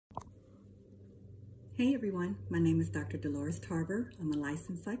Hey everyone, my name is Dr. Dolores Tarver. I'm a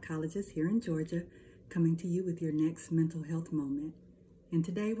licensed psychologist here in Georgia, coming to you with your next mental health moment. And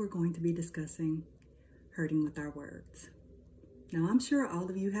today we're going to be discussing hurting with our words. Now I'm sure all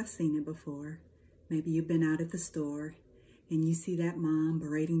of you have seen it before. Maybe you've been out at the store and you see that mom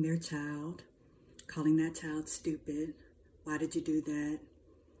berating their child, calling that child stupid. Why did you do that?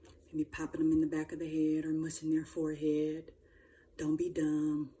 Maybe popping them in the back of the head or mushing their forehead. Don't be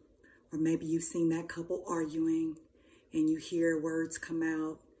dumb. Or maybe you've seen that couple arguing and you hear words come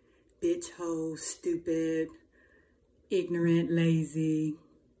out, bitch, hoe, stupid, ignorant, lazy.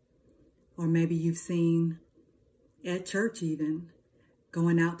 Or maybe you've seen at church even,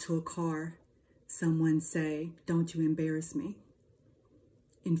 going out to a car, someone say, don't you embarrass me,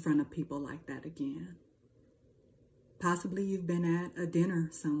 in front of people like that again. Possibly you've been at a dinner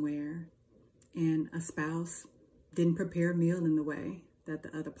somewhere and a spouse didn't prepare a meal in the way that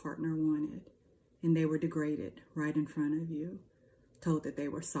the other partner wanted, and they were degraded right in front of you, told that they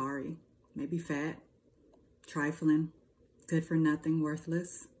were sorry, maybe fat, trifling, good for nothing,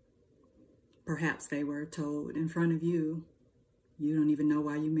 worthless. Perhaps they were told in front of you, you don't even know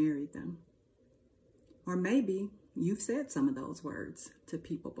why you married them. Or maybe you've said some of those words to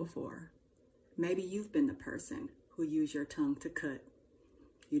people before. Maybe you've been the person who used your tongue to cut.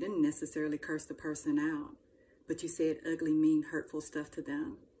 You didn't necessarily curse the person out, but you said ugly, mean, hurtful stuff to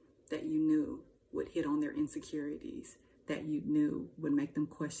them that you knew would hit on their insecurities, that you knew would make them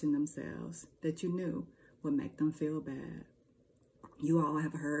question themselves, that you knew would make them feel bad. You all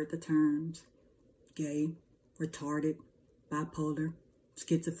have heard the terms gay, retarded, bipolar,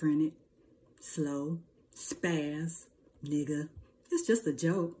 schizophrenic, slow, spaz, nigga. It's just a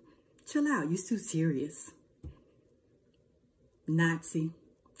joke. Chill out, you're too serious. Nazi.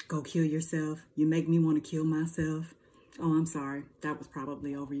 Go kill yourself. You make me want to kill myself. Oh, I'm sorry. That was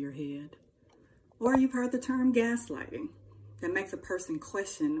probably over your head. Or you've heard the term gaslighting. That makes a person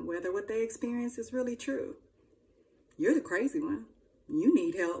question whether what they experience is really true. You're the crazy one. You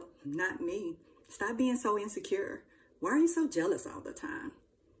need help, not me. Stop being so insecure. Why are you so jealous all the time?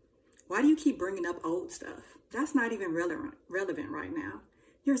 Why do you keep bringing up old stuff? That's not even relevant right now.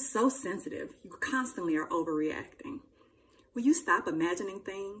 You're so sensitive. You constantly are overreacting. Will you stop imagining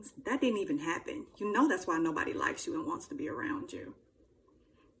things? That didn't even happen. You know that's why nobody likes you and wants to be around you.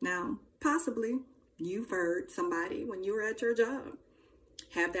 Now, possibly you've heard somebody when you were at your job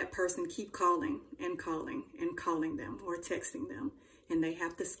have that person keep calling and calling and calling them or texting them, and they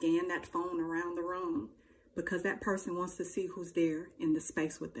have to scan that phone around the room because that person wants to see who's there in the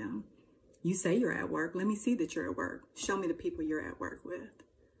space with them. You say you're at work. Let me see that you're at work. Show me the people you're at work with.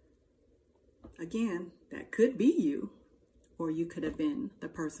 Again, that could be you. Or you could have been the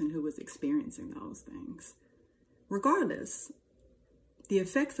person who was experiencing those things. Regardless, the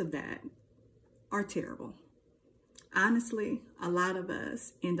effects of that are terrible. Honestly, a lot of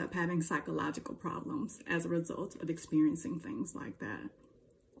us end up having psychological problems as a result of experiencing things like that.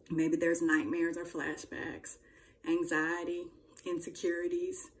 Maybe there's nightmares or flashbacks, anxiety,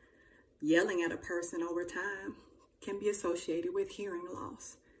 insecurities. Yelling at a person over time can be associated with hearing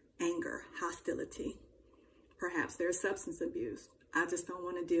loss, anger, hostility. Perhaps there's substance abuse. I just don't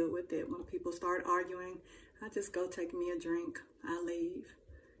want to deal with it. When people start arguing, I just go take me a drink. I leave.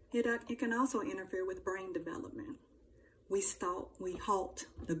 It can also interfere with brain development. We halt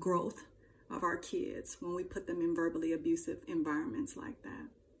the growth of our kids when we put them in verbally abusive environments like that.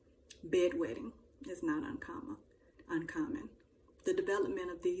 Bedwetting is not uncommon. The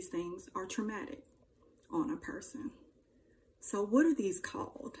development of these things are traumatic on a person. So what are these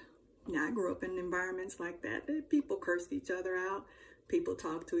called? Now, I grew up in environments like that. People cursed each other out. People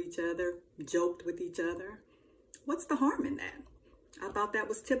talked to each other, joked with each other. What's the harm in that? I thought that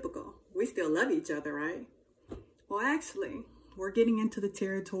was typical. We still love each other, right? Well, actually, we're getting into the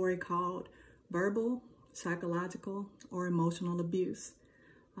territory called verbal, psychological, or emotional abuse.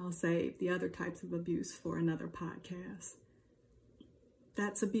 I'll save the other types of abuse for another podcast.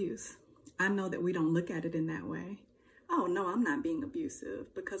 That's abuse. I know that we don't look at it in that way. Oh, no, I'm not being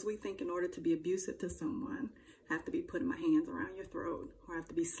abusive, because we think in order to be abusive to someone, I have to be putting my hands around your throat, or I have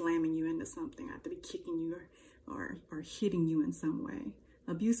to be slamming you into something, I have to be kicking you or hitting you in some way.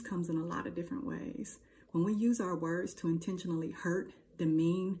 Abuse comes in a lot of different ways. When we use our words to intentionally hurt,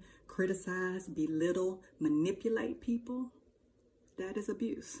 demean, criticize, belittle, manipulate people, that is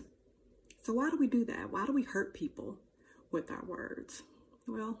abuse. So why do we do that? Why do we hurt people with our words?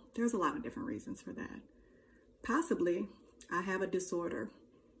 Well, there's a lot of different reasons for that. Possibly, I have a disorder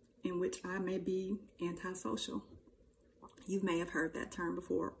in which I may be antisocial. You may have heard that term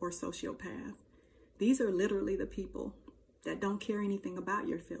before, or sociopath. These are literally the people that don't care anything about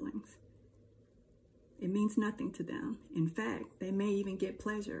your feelings. It means nothing to them. In fact, they may even get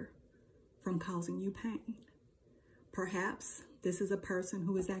pleasure from causing you pain. Perhaps this is a person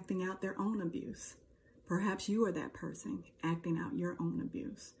who is acting out their own abuse. Perhaps you are that person acting out your own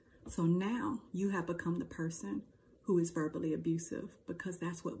abuse. So now you have become the person who is verbally abusive because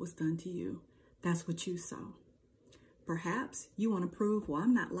that's what was done to you. That's what you saw. Perhaps you want to prove, well,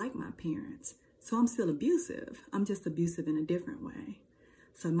 I'm not like my parents, so I'm still abusive. I'm just abusive in a different way.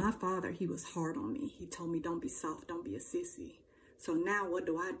 So my father, he was hard on me. He told me, don't be soft, don't be a sissy. So now what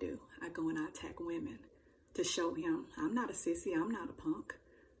do? I go and I attack women to show him I'm not a sissy, I'm not a punk.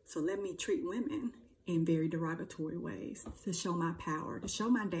 So let me treat women in very derogatory ways to show my power, to show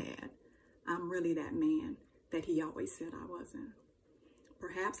my dad I'm really that man that he always said I wasn't.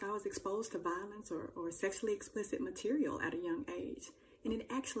 Perhaps I was exposed to violence or sexually explicit material at a young age, and it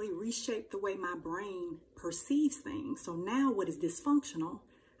actually reshaped the way my brain perceives things. So now what is dysfunctional,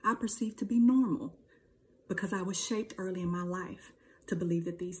 I perceive to be normal because I was shaped early in my life to believe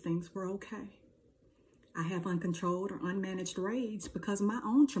that these things were okay. I have uncontrolled or unmanaged rage because of my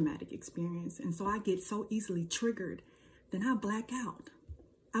own traumatic experience, and so I get so easily triggered, then I black out.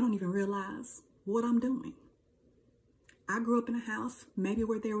 I don't even realize what I'm doing. I grew up in a house maybe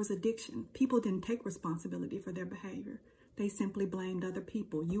where there was addiction. People didn't take responsibility for their behavior. They simply blamed other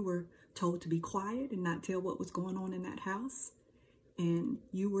people. You were told to be quiet and not tell what was going on in that house. And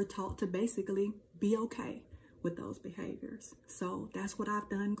you were taught to basically be okay with those behaviors. So that's what I've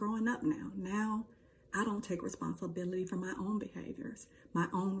done growing up now. Now I don't take responsibility for my own behaviors, my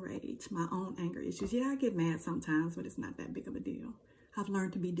own rage, my own anger issues. Yeah, I get mad sometimes, but it's not that big of a deal. I've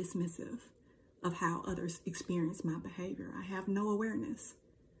learned to be dismissive of how others experience my behavior. I have no awareness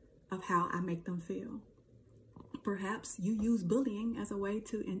of how I make them feel. Perhaps you use bullying as a way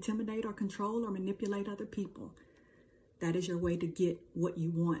to intimidate or control or manipulate other people. That is your way to get what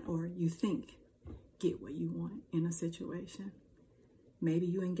you want, or you think get what you want in a situation. Maybe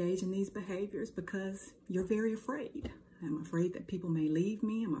you engage in these behaviors because you're very afraid. I'm afraid that people may leave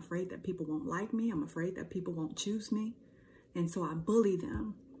me. I'm afraid that people won't like me. I'm afraid that people won't choose me. And so I bully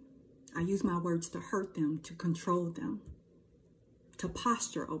them. I use my words to hurt them, to control them, to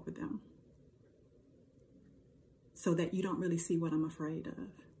posture over them, so that you don't really see what I'm afraid of.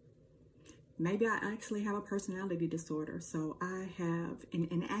 Maybe I actually have a personality disorder, so I have an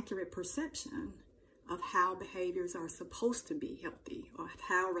inaccurate perception of how behaviors are supposed to be healthy, or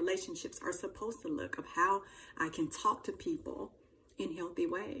how relationships are supposed to look, of how I can talk to people in healthy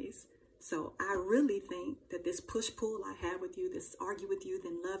ways. So I really think that this push-pull I have with you, this argue with you,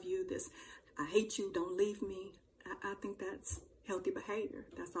 then love you, this I hate you, don't leave me, I think that's healthy behavior.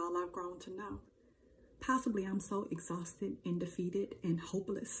 That's all I've grown to know. Possibly I'm so exhausted and defeated and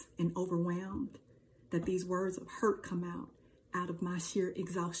hopeless and overwhelmed that these words of hurt come out of my sheer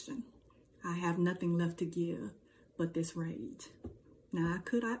exhaustion. I have nothing left to give but this rage. Now,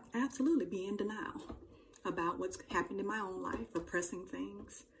 I absolutely be in denial about what's happened in my own life, repressing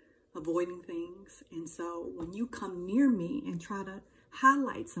things, avoiding things. And so when you come near me and try to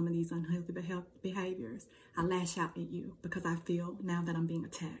highlight some of these unhealthy behaviors, I lash out at you because I feel now that I'm being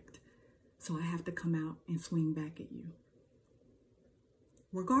attacked. So I have to come out and swing back at you.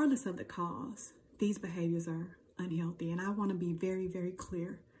 Regardless of the cause, these behaviors are unhealthy. And I want to be very, very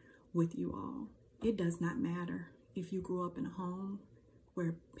clear with you all. It does not matter if you grew up in a home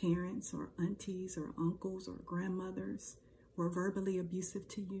where parents or aunties or uncles or grandmothers were verbally abusive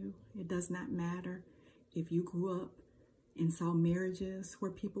to you. It does not matter if you grew up and saw marriages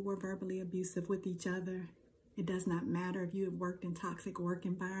where people were verbally abusive with each other. It does not matter if you have worked in toxic work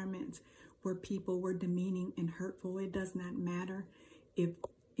environments where people were demeaning and hurtful. It does not matter if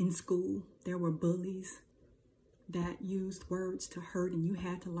in school there were bullies that used words to hurt and you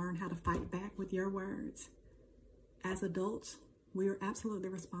had to learn how to fight back with your words. As adults, we are absolutely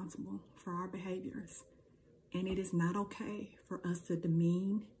responsible for our behaviors. And it is not okay for us to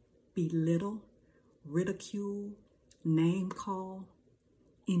demean, belittle, ridicule, name call,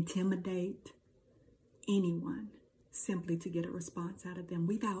 intimidate anyone simply to get a response out of them.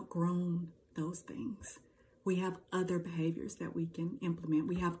 We've outgrown those things. We have other behaviors that we can implement.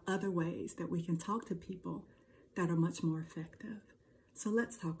 We have other ways that we can talk to people that are much more effective. So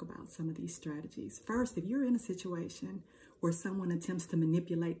let's talk about some of these strategies. First, if you're in a situation where someone attempts to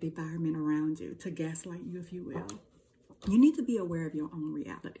manipulate the environment around you, to gaslight you, if you will, you need to be aware of your own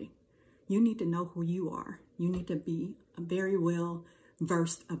reality. You need to know who you are. You need to be very well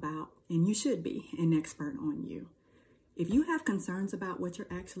versed about, and you should be an expert on you. If you have concerns about what you're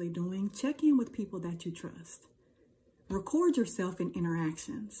actually doing, check in with people that you trust. Record yourself in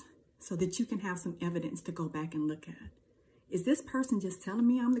interactions so that you can have some evidence to go back and look at. Is this person just telling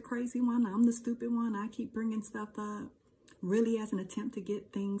me I'm the crazy one? I'm the stupid one. I keep bringing stuff up really as an attempt to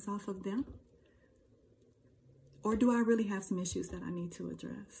get things off of them? Or do I really have some issues that I need to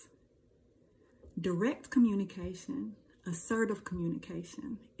address? Direct communication, assertive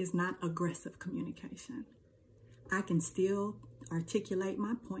communication is not aggressive communication. I can still articulate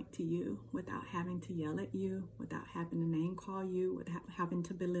my point to you without having to yell at you, without having to name call you, without having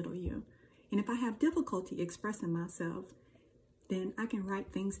to belittle you. And if I have difficulty expressing myself, then I can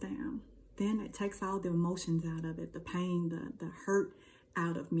write things down. Then it takes all the emotions out of it, the pain, the hurt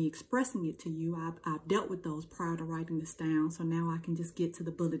out of me expressing it to you. I've dealt with those prior to writing this down. So now I can just get to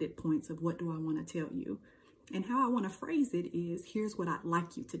the bulleted points of what do I want to tell you. And how I want to phrase it is, here's what I'd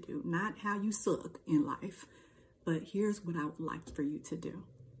like you to do. Not how you suck in life, but here's what I would like for you to do.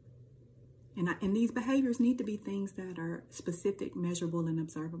 And these behaviors need to be things that are specific, measurable, and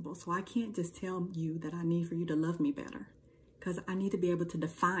observable. So I can't just tell you that I need for you to love me better, because I need to be able to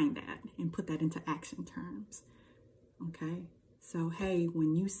define that and put that into action terms. Okay? So, hey,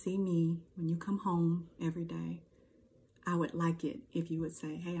 when you see me, when you come home every day, I would like it if you would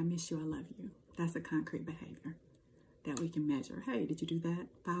say, hey, I miss you, I love you. That's a concrete behavior that we can measure. Hey, did you do that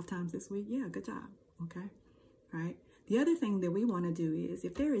 5 times this week? Yeah, good job. Okay? Right? The other thing that we want to do is,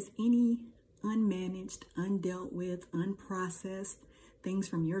 if there is any unmanaged, undealt with, unprocessed things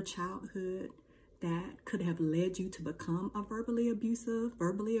from your childhood that could have led you to become a verbally abusive,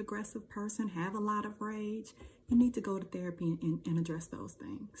 verbally aggressive person, have a lot of rage, you need to go to therapy and address those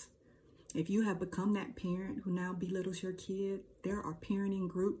things. If you have become that parent who now belittles your kid, there are parenting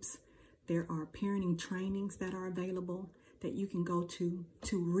groups, there are parenting trainings that are available that you can go to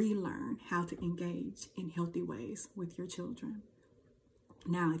relearn how to engage in healthy ways with your children.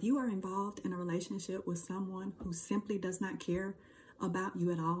 Now, if you are involved in a relationship with someone who simply does not care about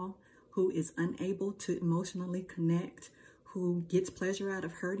you at all, who is unable to emotionally connect, who gets pleasure out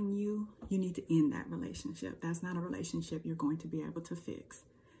of hurting you, you need to end that relationship. That's not a relationship you're going to be able to fix.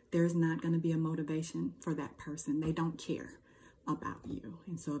 There's not going to be a motivation for that person. They don't care about you.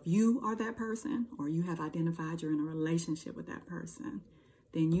 And so if you are that person, or you have identified you're in a relationship with that person,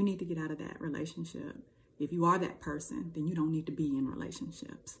 then you need to get out of that relationship. If you are that person, then you don't need to be in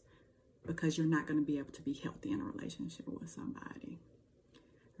relationships, because you're not going to be able to be healthy in a relationship with somebody,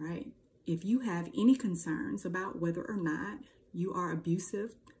 right? If you have any concerns about whether or not you are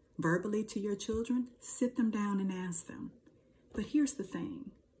abusive verbally to your children, sit them down and ask them. But here's the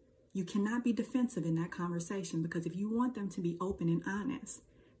thing. You cannot be defensive in that conversation, because if you want them to be open and honest,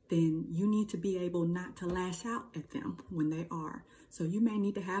 then you need to be able not to lash out at them when they are. So you may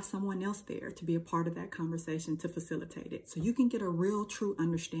need to have someone else there to be a part of that conversation to facilitate it, so you can get a real, true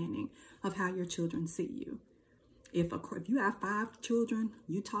understanding of how your children see you. If you have 5 children,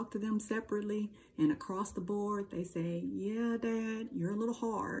 you talk to them separately, and across the board, they say, yeah, Dad, you're a little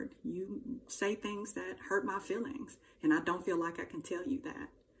hard. You say things that hurt my feelings, and I don't feel like I can tell you that.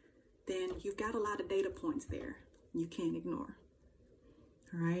 Then you've got a lot of data points there you can't ignore.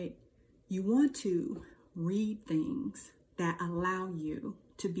 All right? You want to read things that allow you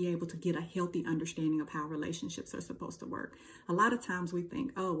to be able to get a healthy understanding of how relationships are supposed to work. A lot of times we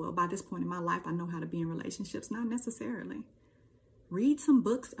think, oh, well, by this point in my life, I know how to be in relationships. Not necessarily. Read some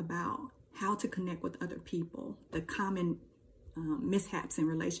books about how to connect with other people, the common mishaps in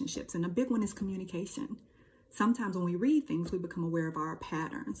relationships. And a big one is communication. Sometimes when we read things, we become aware of our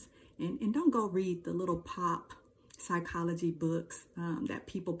patterns. And don't go read the little pop psychology books that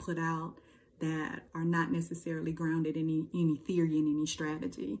people put out that are not necessarily grounded in any theory and any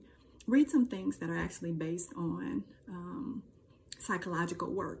strategy. Read some things that are actually based on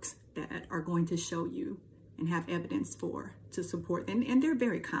psychological works that are going to show you and have evidence to support. And they're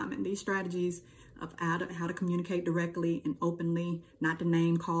very common. These strategies of how to communicate directly and openly, not to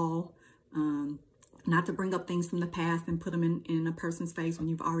name call, not to bring up things from the past and put them in a person's face when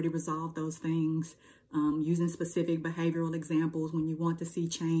you've already resolved those things, using specific behavioral examples when you want to see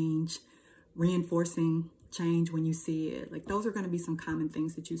change, reinforcing change when you see it. Like, those are going to be some common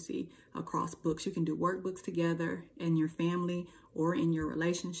things that you see across books. You can do workbooks together in your family or in your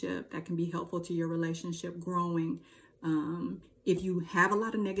relationship that can be helpful to your relationship growing. If you have a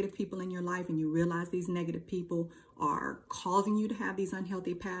lot of negative people in your life and you realize these negative people are causing you to have these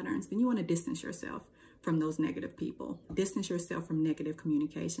unhealthy patterns, then you want to distance yourself from those negative people. Distance yourself from negative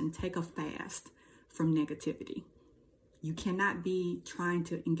communication. Take a fast from negativity. You cannot be trying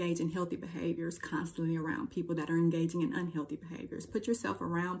to engage in healthy behaviors constantly around people that are engaging in unhealthy behaviors. Put yourself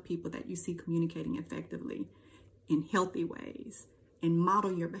around people that you see communicating effectively in healthy ways, and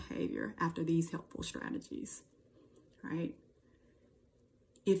model your behavior after these helpful strategies, right?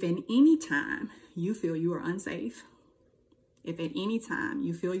 If in any time you feel you are unsafe, If at any time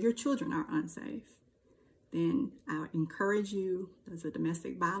you feel your children are unsafe, then I encourage you, there's a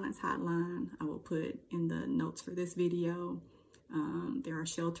domestic violence hotline I will put in the notes for this video. There are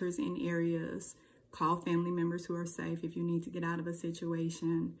shelters in areas. Call family members who are safe if you need to get out of a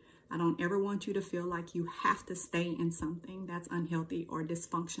situation. I don't ever want you to feel like you have to stay in something that's unhealthy or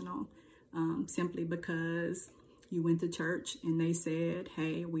dysfunctional simply because you went to church and they said,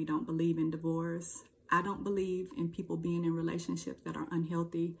 hey, we don't believe in divorce. I don't believe in people being in relationships that are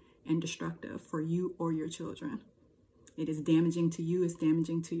unhealthy and destructive for you or your children. It is damaging to you, it's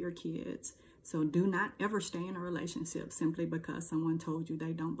damaging to your kids. So do not ever stay in a relationship simply because someone told you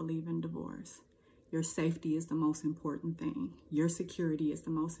they don't believe in divorce. Your safety is the most important thing. Your security is the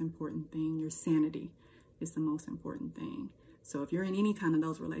most important thing. Your sanity is the most important thing. So if you're in any kind of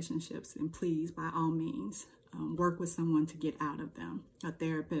those relationships, then please, by all means, work with someone to get out of them. A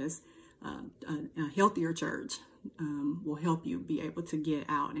therapist, a healthier church will help you be able to get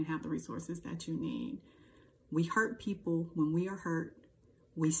out and have the resources that you need. We hurt people when we are hurt.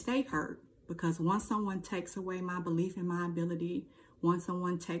 We stay hurt because once someone takes away my belief in my ability, once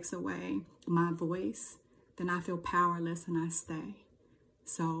someone takes away my voice, then I feel powerless and I stay.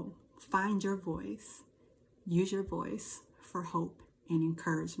 So find your voice. Use your voice for hope and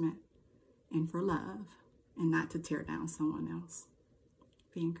encouragement and for love, and not to tear down someone else.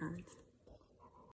 Be encouraged.